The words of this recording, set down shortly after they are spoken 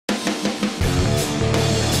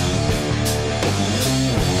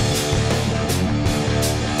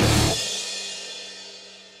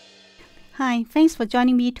Hi, thanks for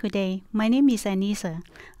joining me today. My name is Anissa.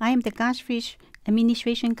 I am the GlassFish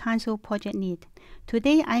Administration Console Project Lead.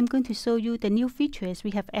 Today, I'm going to show you the new features we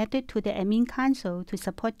have added to the Admin Console to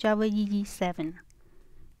support Java EE 7.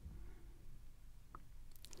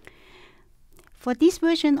 For this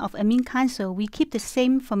version of Admin Console, we keep the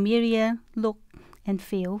same familiar look and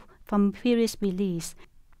feel from previous release,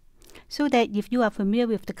 so that if you are familiar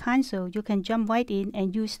with the console, you can jump right in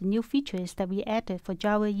and use the new features that we added for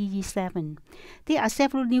Java EE 7. There are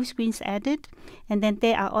several new screens added, and then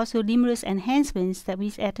there are also numerous enhancements that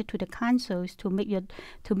we added to the consoles to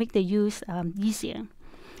make the use easier.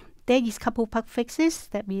 There is a couple bug fixes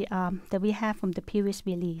that we have from the previous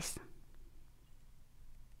release.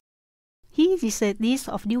 Here is a list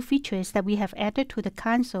of new features that we have added to the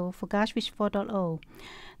console for GlassFish 4.0.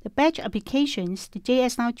 The batch applications, the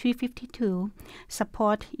JSR 352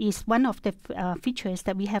 support is one of the features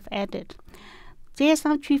that we have added.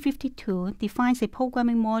 JSR 352 defines a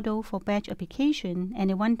programming model for batch application and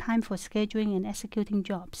a runtime for scheduling and executing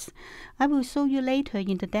jobs. I will show you later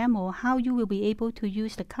in the demo how you will be able to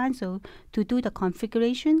use the console to do the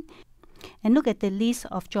configuration and look at the list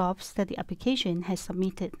of jobs that the application has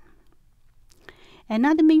submitted.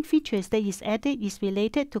 Another main feature that is added is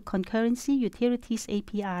related to Concurrency Utilities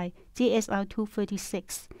API, JSR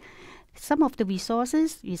 236. Some of the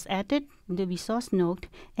resources is added in the resource node,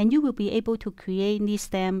 and you will be able to create,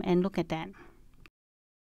 list them, and look at that.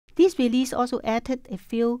 This release also added a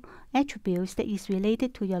few attributes that is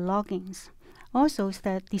related to your logins. Also,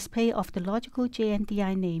 the display of the logical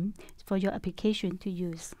jndi name for your application to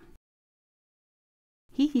use.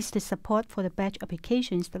 Here is the support for the batch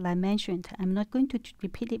applications that I mentioned. I'm not going to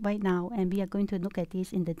repeat it right now, and we are going to look at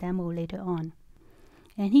this in the demo later on.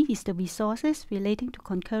 And here is the resources relating to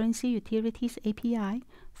Concurrency Utilities API,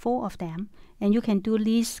 4 of them, and you can do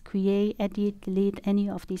list, create, edit, delete any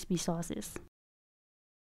of these resources.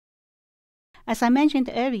 As I mentioned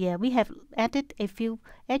earlier, we have added a few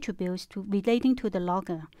attributes relating to the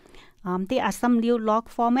logger. There are some new log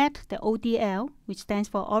format, the ODL, which stands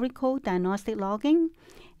for Oracle Diagnostic Logging,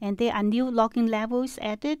 and there are new logging levels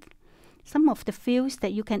added, some of the fields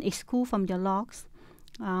that you can exclude from your logs,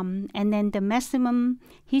 and then the maximum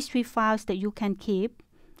history files that you can keep,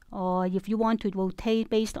 or if you want to rotate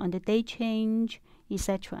based on the date change,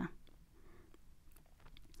 etc.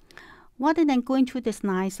 Rather than going through the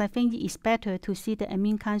slides, I think it is better to see the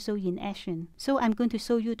Admin Console in action. So I'm going to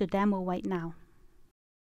show you the demo right now.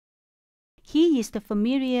 Here is the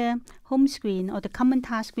familiar home screen or the common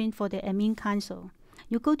task screen for the Admin Console.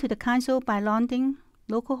 You go to the console by launching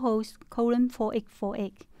localhost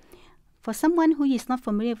 :4848. For someone who is not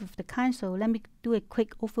familiar with the console, let me do a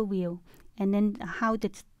quick overview and then how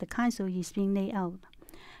the console is being laid out.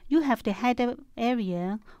 You have the header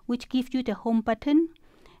area, which gives you the home button,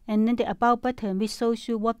 and then the about button, which shows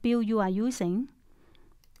you what build you are using,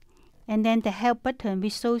 and then the help button,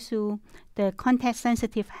 which shows you the context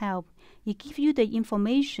sensitive help. It gives you the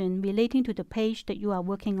information relating to the page that you are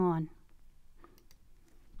working on.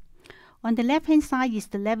 On the left hand side is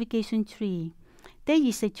the navigation tree. There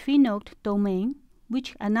is a tree node domain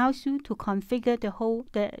which allows you to configure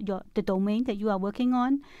the domain that you are working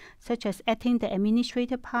on, such as adding the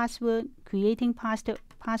administrator password, creating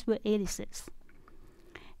password aliases.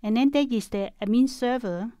 And then there is the admin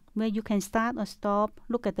server where you can start or stop,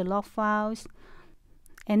 look at the log files,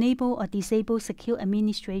 enable or disable secure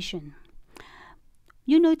administration.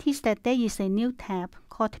 You notice that there is a new tab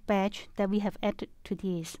called Batch that we have added to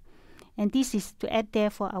this, and this is to add there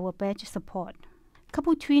for our batch support.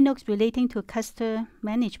 Couple tree nodes relating to cluster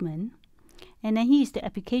management, and then here is the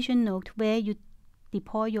application node where you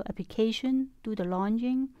deploy your application, do the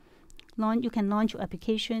launching. You can launch your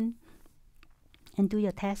application and do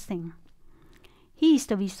your testing. Here is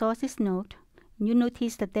the resources node. You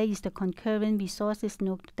notice that there is the concurrent resources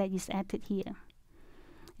node that is added here.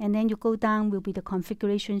 And then you go down will be the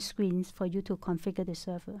configuration screens for you to configure the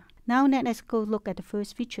server. Now let's go look at the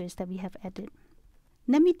first features that we have added.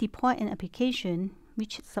 Let me deploy an application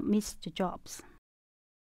which submits the jobs.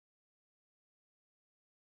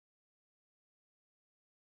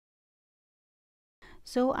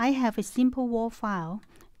 So I have a simple raw file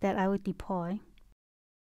that I will deploy.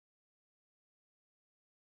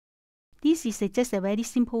 This is just a very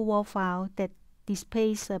simple raw file that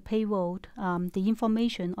displays payroll, the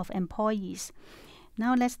information of employees.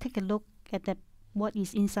 Now let's take a look at what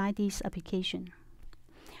is inside this application.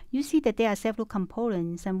 You see that there are several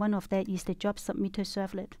components, and one of that is the job submitter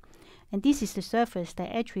servlet. And this is the service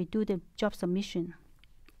that actually do the job submission.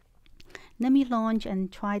 Let me launch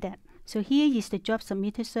and try that. So here is the job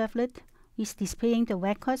submitter servlet is displaying the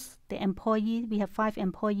records, the employee. We have 5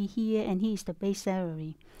 employees here, and here is the base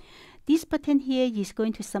salary. This button here is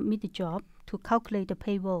going to submit the job to calculate the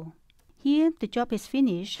payroll. Here, the job is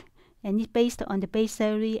finished, and it's based on the base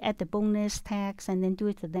salary, add the bonus, tax, and then do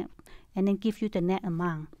it the net, and then give you the net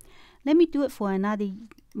amount. Let me do it for another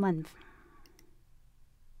month.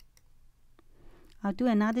 I'll do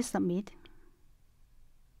another submit.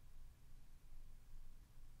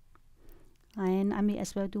 And I may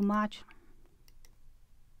as well do March.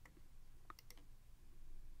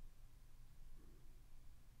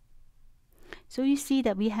 So you see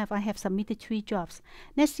that I have submitted 3 jobs.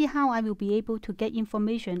 Let's see how I will be able to get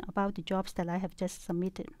information about the jobs that I have just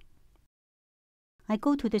submitted. I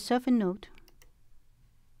go to the server node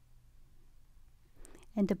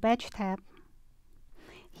and the batch tab.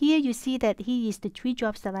 Here you see that here is the 3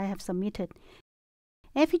 jobs that I have submitted.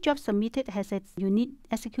 Every job submitted has a unique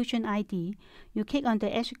execution ID. You click on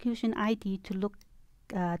the execution ID to look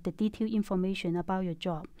the detailed information about your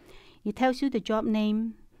job. It tells you the job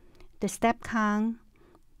name, the step count,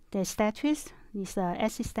 the status is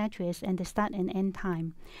exit status, and the start and end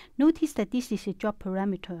time. Notice that this is a job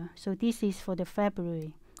parameter, so this is for the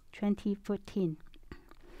February 2013.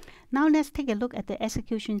 Now let's take a look at the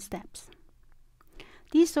execution steps.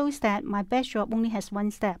 This shows that my batch job only has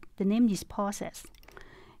 1 step. The name is process.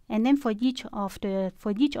 And then for each of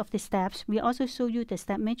the steps, we also show you the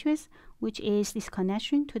step matrix, which is this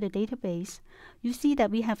connection to the database. You see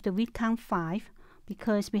that we have the read count 5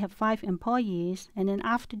 because we have 5 employees, and then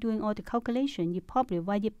after doing all the calculation, you probably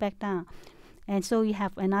write it back down, and so you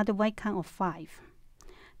have another write count of 5.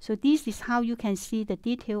 So this is how you can see the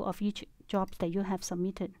detail of each job that you have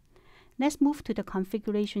submitted. Let's move to the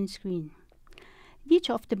configuration screen. Each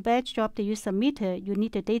of the batch job that you submitted, you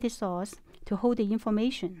need a data source to hold the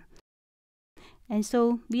information. And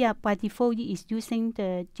so we are by default is using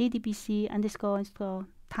the JDBC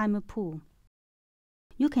 _timer pool.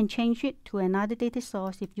 You can change it to another data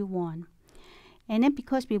source if you want. And then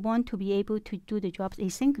because we want to be able to do the jobs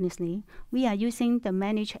asynchronously, we are using the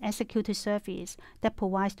managed executor service that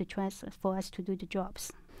provides the threads for us to do the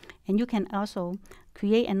jobs. And you can also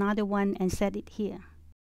create another one and set it here.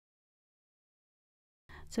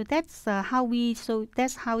 So that's how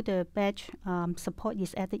the batch support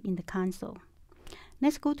is added in the console.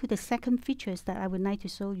 Let's go to the second features that I would like to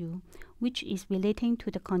show you, which is relating to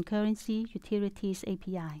the Concurrency Utilities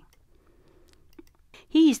API.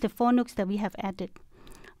 Here is the 4 nodes that we have added,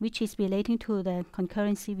 which is relating to the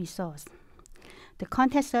concurrency resource. The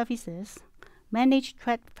context services, managed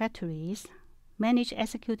thread factories, managed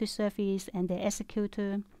executor service, and the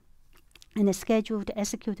executor and the scheduled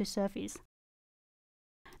executor service.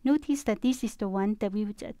 Notice that this is the one that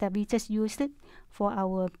we just used it for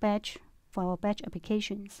our batch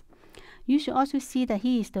applications. You should also see that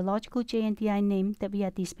here is the logical jndi name that we are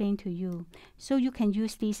displaying to you, so you can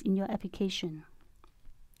use this in your application.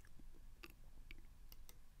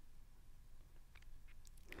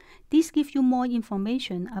 This gives you more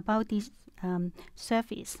information about this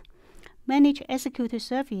service. Managed executor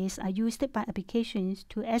service are used by applications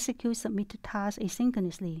to execute submitted tasks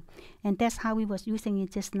asynchronously, and that's how we was using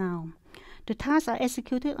it just now. The tasks are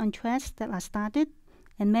executed on threads that are started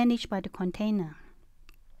and managed by the container.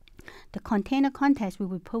 The container context will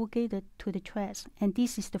be propagated to the threads, and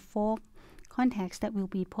this is the 4 contexts that will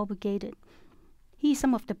be propagated. Here are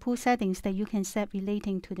some of the pool settings that you can set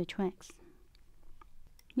relating to the threads.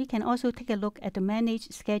 We can also take a look at the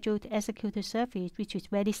managed scheduled executor service, which is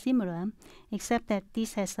very similar, except that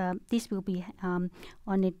this will be on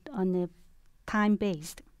a time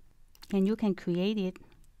based, and you can create it.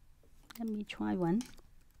 Let me try one.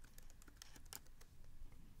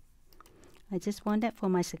 I just want that for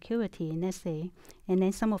my security, let's say, and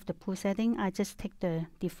then some of the pool setting, I just take the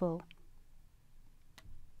default.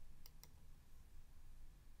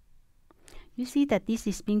 You see that this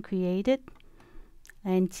is being created.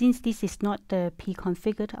 And since this is not the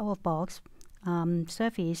pre-configured out-of-box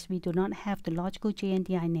service, we do not have the logical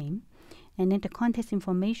jndi name. And then the context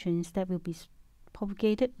information that will be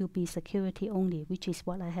propagated will be security only, which is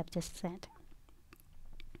what I have just said.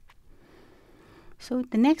 So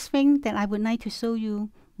the next thing that I would like to show you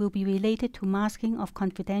will be related to masking of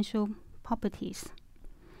confidential properties,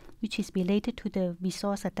 which is related to the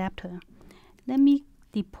resource adapter. Let me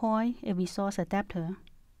deploy a resource adapter.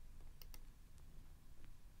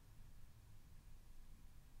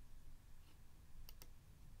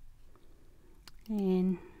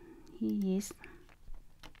 And here he is.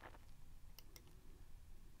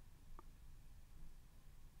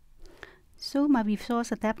 So my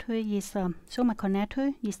resource adapter is, so my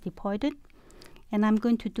connector is deployed, and I'm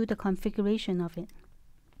going to do the configuration of it.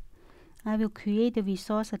 I will create the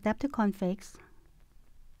resource adapter configs.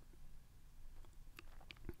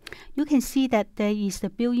 You can see that there is the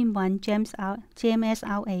built-in one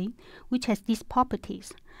GMSRA, which has these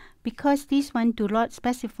properties. Because this one do not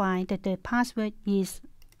specify that the password is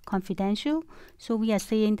confidential, so we are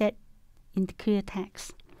saying that in the clear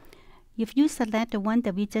text. If you select the one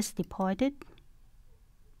that we just deployed,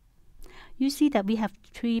 you see that we have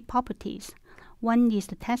 3 properties. One is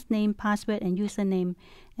the test name, password, and username,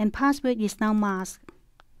 and password is now masked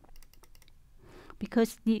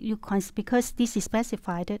because this is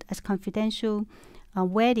specified as confidential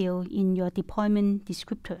value in your deployment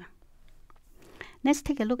descriptor. Let's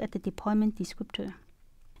take a look at the deployment descriptor.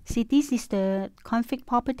 See, this is the config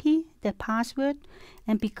property, the password,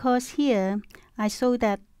 and because here I saw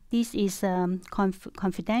that this is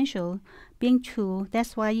confidential, being true,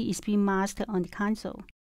 that's why it is being masked on the console.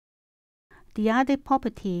 The other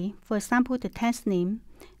property, for example, the test name,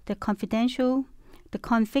 the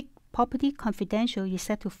config property confidential is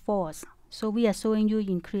set to false, so we are showing you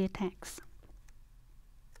in clear text,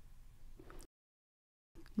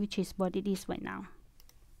 which is what it is right now.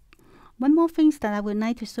 One more thing that I would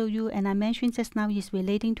like to show you, and I mentioned just now, is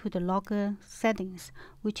relating to the logger settings,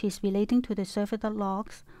 which is relating to the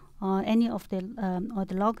server.logs or any of the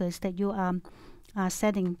loggers that you are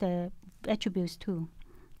setting the attributes to.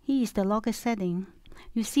 Here is the logger setting.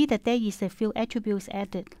 You see that there is a few attributes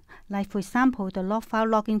added, like for example the log file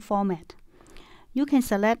logging format. You can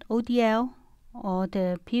select ODL or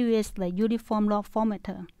the previous like uniform log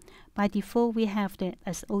formatter. By default we have that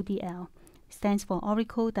as ODL. Stands for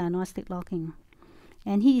Oracle Diagnostic Logging.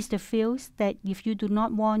 And here is the fields that if you do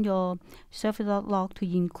not want your server.log to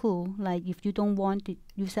include, like if you don't want the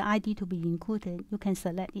user ID to be included, you can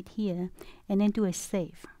select it here and then do a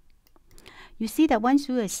save. You see that once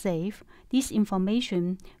you are saved, this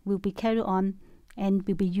information will be carried on and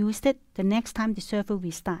will be used the next time the server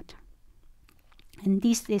will start. And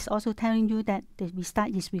this is also telling you that the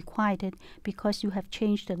restart is required because you have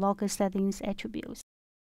changed the logger settings attributes.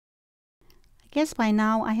 I guess by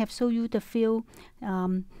now I have shown you the few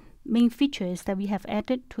main features that we have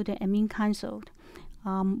added to the admin console.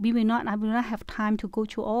 I will not have time to go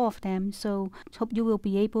through all of them, so hope you will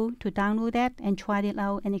be able to download that and try it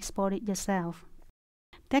out and export it yourself.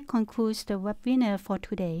 That concludes the webinar for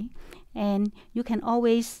today, and you can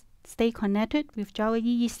always stay connected with Java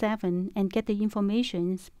EE 7 and get the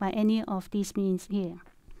information by any of these means here.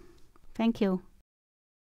 Thank you.